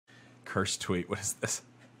curse tweet. What is this?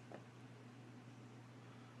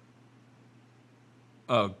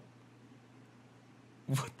 Oh.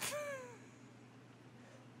 What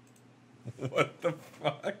the, what the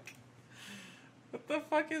fuck? What the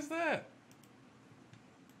fuck is that?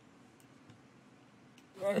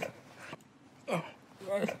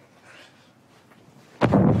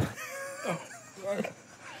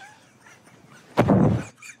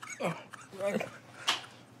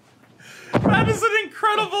 That is an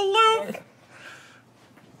incredible loop.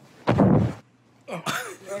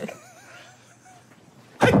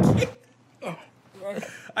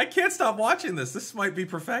 I can't stop watching this. This might be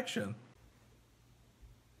perfection.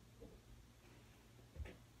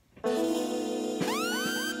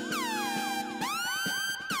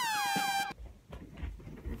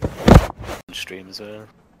 Stream as well.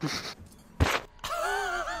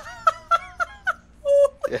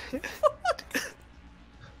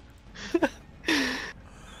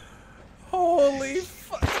 Holy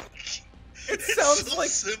fuck. It sounds so like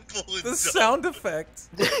simple and the dumb. sound effect.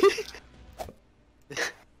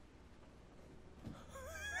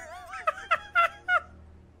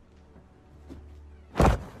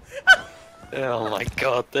 Oh my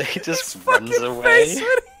god, he just His runs fucking away. face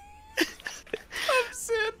when he comes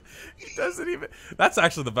in. He doesn't even. That's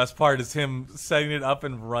actually the best part, is him setting it up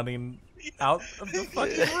and running out of the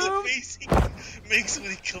fucking room. The face he makes when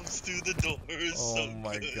he comes through the door is Oh so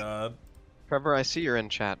my good. god. Trevor, I see you're in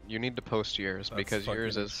chat. You need to post yours That's because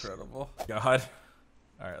yours fucking is incredible. God.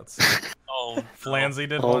 Alright, let's see. Oh, Flanzy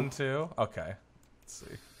did one too. Okay. Let's see.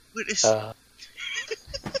 what is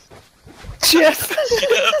Jeff!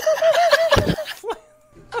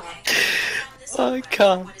 I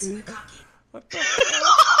can't. What the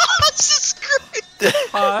fuck? this is great.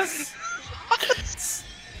 Us?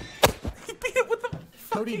 He beat it with the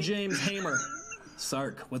Cody fucking... James Hamer.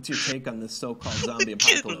 Sark, what's your take on this so-called zombie I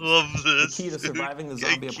kid apocalypse? love The this. key to dude. surviving the I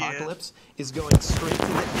zombie can't. apocalypse is going straight to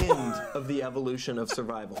the end of the evolution of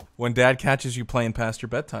survival. When Dad catches you playing past your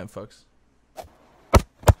bedtime, folks.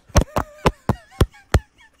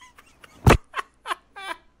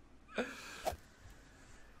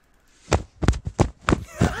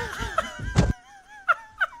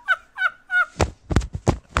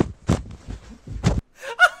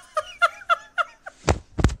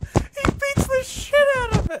 He beats the shit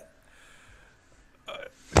out of it.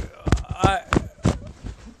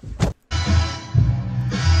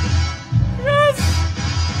 Yes.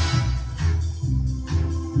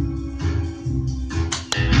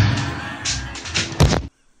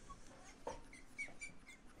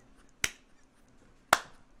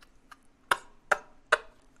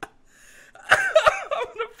 I'm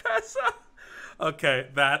gonna pass out. Okay,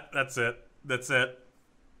 that's it. That's it.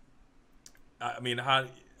 I mean, how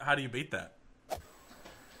do you beat that?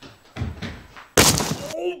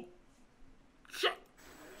 Oh, shit.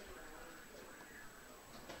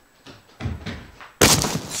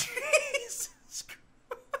 Jesus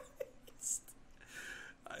Christ.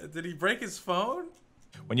 Did he break his phone?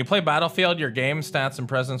 When you play Battlefield, your game stats and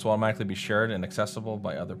presence will automatically be shared and accessible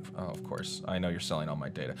by other... Oh, of course. I know you're selling all my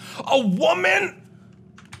data. A woman?!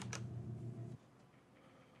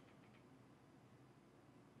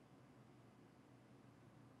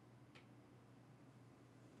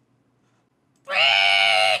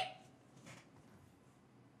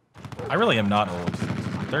 I really am not old.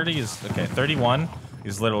 30 is... Okay, 31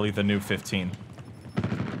 is literally the new 15.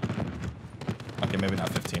 Okay, maybe not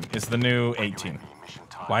 15. It's the new 18.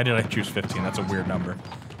 Why did I choose 15? That's a weird number.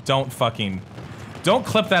 Don't fucking... Don't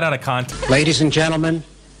clip that out of context. Ladies and gentlemen,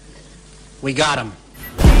 we got him.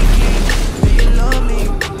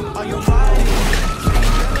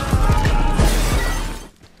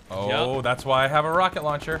 Oh, that's why I have a rocket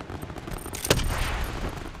launcher.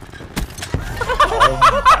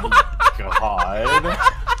 God.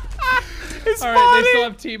 It's All right, funny. they still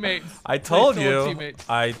have teammates. I told They still have you. teammates.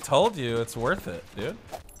 I told you it's worth it, dude.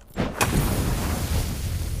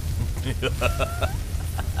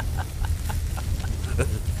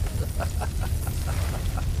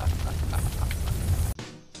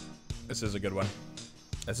 This is a good one.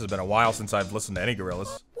 This has been a while since I've listened to any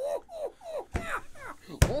Gorillaz.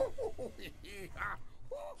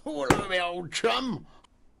 Hello, my old chum.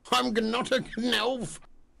 I'm not a elf.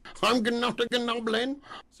 I'm not a goblin.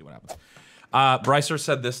 See what happens. Brycer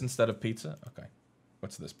said this instead of pizza. Okay.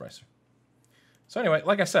 What's this, Brycer? So anyway,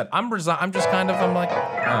 like I said, I'm just kind of, I'm like,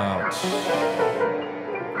 oh.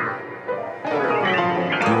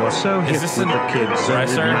 You are so hip this with an- the kids, Right,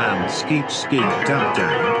 so sir? man, skeet skeet dub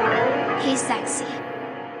dab. He's sexy.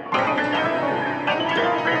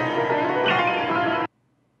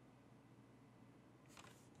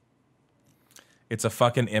 It's a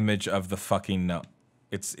fucking image of the fucking no.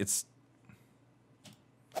 It's.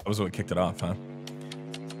 That was what kicked it off, huh?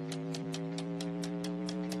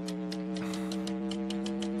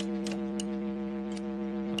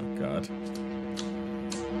 Oh God.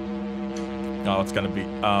 Oh, it's gonna be.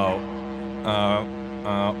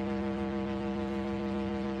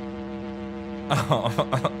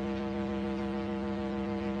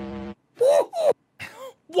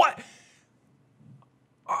 What?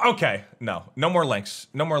 Okay, no more links.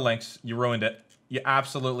 No more links. You ruined it. You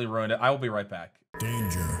absolutely ruined it. I will be right back.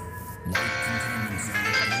 Danger.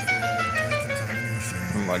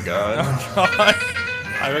 Oh my God. Oh God.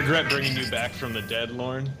 I regret bringing you back from the dead,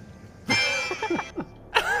 Lauren.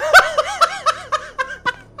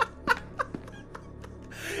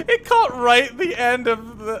 It caught right at the end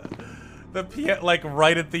of the piano, like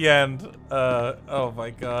right at the end. Oh my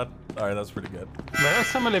God. All right, that's pretty good. There are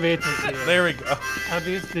some elevators here. There we go. Are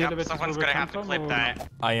these the elevators? Someone's gonna have to clip that.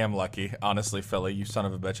 I am lucky, honestly, Philly. You son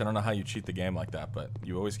of a bitch. I don't know how you cheat the game like that, but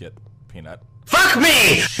you always get peanut. Fuck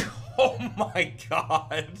me! Oh my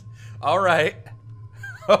God. All right.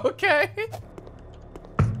 Okay.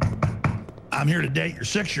 I'm here to date your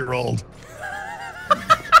 6-year-old.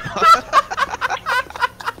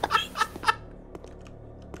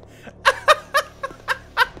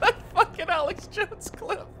 That fucking Alex Jones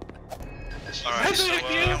clip. Alright, so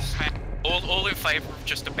all in favor of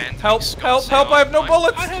just abandoning Help, Scott, help, help, I have no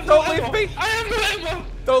bullets! Don't leave ammo. me! I have no ammo!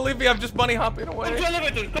 Don't leave me, I'm just bunny hopping away. Come to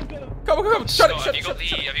elevator, come to Come, shut it, Scott, shut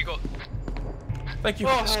it. have you got Thank you.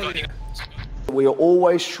 Scott, We are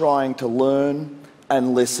always trying to learn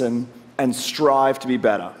and listen and strive to be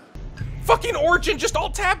better. Fucking Origin, just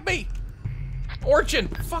alt-tab me! Origin,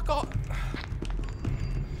 fuck off.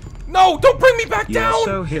 No, don't bring me back down! You're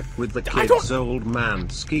so hip with the kids, old man.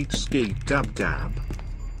 Skeet skeet dab dab.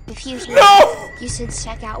 If you should, No! you should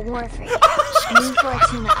check out Warframe. New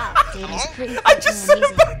Fortuna update is pretty I fucking just said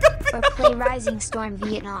amazing. it. Or play Rising Storm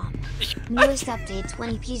Vietnam. Newest update,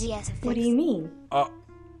 20 PGS of What do you mean?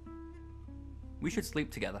 We should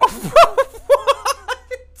sleep together. What?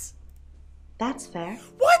 That's fair.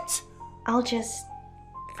 What? I'll just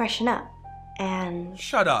freshen up, and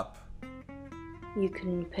Shut up. you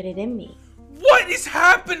can put it in me What is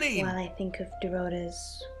happening? while I think of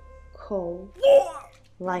Dorota's cold, What?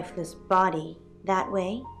 lifeless body. That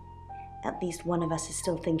way, at least one of us is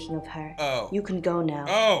still thinking of her. Oh. You can go now.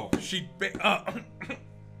 Oh,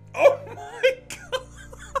 oh my God.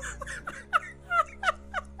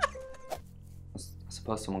 I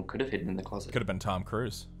suppose someone could have hidden in the closet. Could have been Tom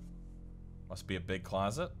Cruise. Must be a big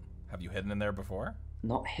closet. Have you hidden in there before?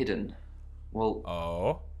 Not hidden. Well,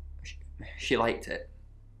 Oh. she liked it.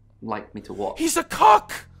 Liked me to watch. He's a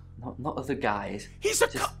cock! Not other guys. He's a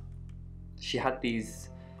cock! She had these,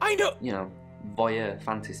 I know! you know, voyeur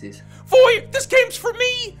fantasies. Boy, this game's for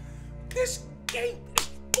me! This game is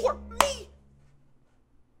for me!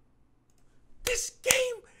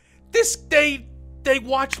 They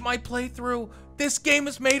watch my playthrough. This game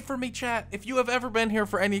is made for me, chat. If you have ever been here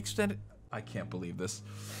for any extended... I can't believe this.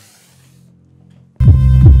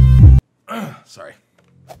 Sorry.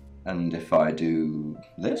 And if I do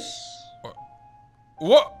this?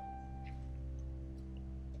 What?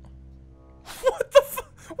 What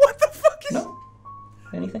the fuck is... No.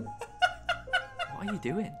 Anything? What are you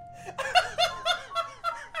doing?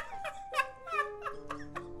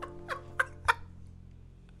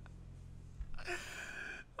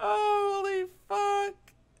 Holy fuck.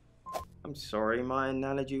 I'm sorry, my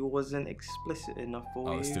analogy wasn't explicit enough for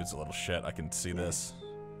you. Oh, this dude's a little shit. I can see this.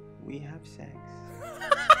 We have sex.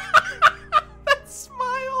 That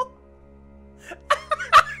smile.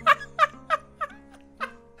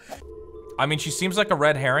 I mean, she seems like a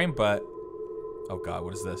red herring, but... Oh God,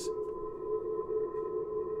 what is this?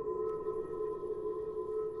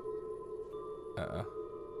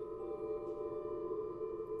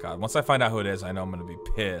 God, once I find out who it is, I know I'm gonna be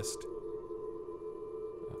pissed.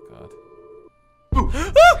 Oh God.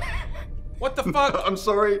 What the fuck? I'm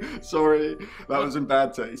sorry. That was in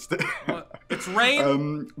bad taste. It's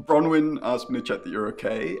rain? Bronwyn asked me to check that you're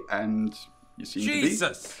okay, and you seem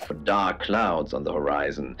Jesus. to be. Dark clouds on the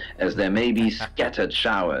horizon, as there may be scattered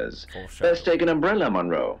showers. Best take an umbrella,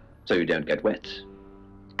 Monroe, so you don't get wet.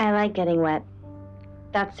 I like getting wet.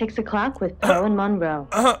 That's 6 o'clock with Poe and Monroe.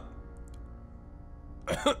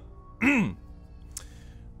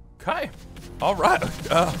 Okay. All right.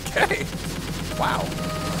 Okay. Wow.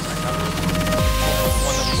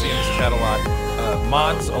 One that we see in this chat a lot.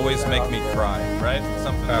 Mods always make me cry, right?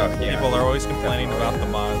 Something that people are always complaining about the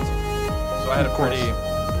mods. So I had a pretty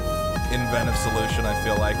inventive solution, I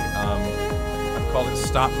feel like. I've called it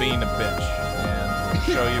Stop Being a Bitch. And to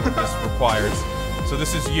show you what this requires, So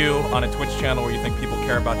this is you on a Twitch channel where you think people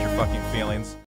care about your fucking feelings.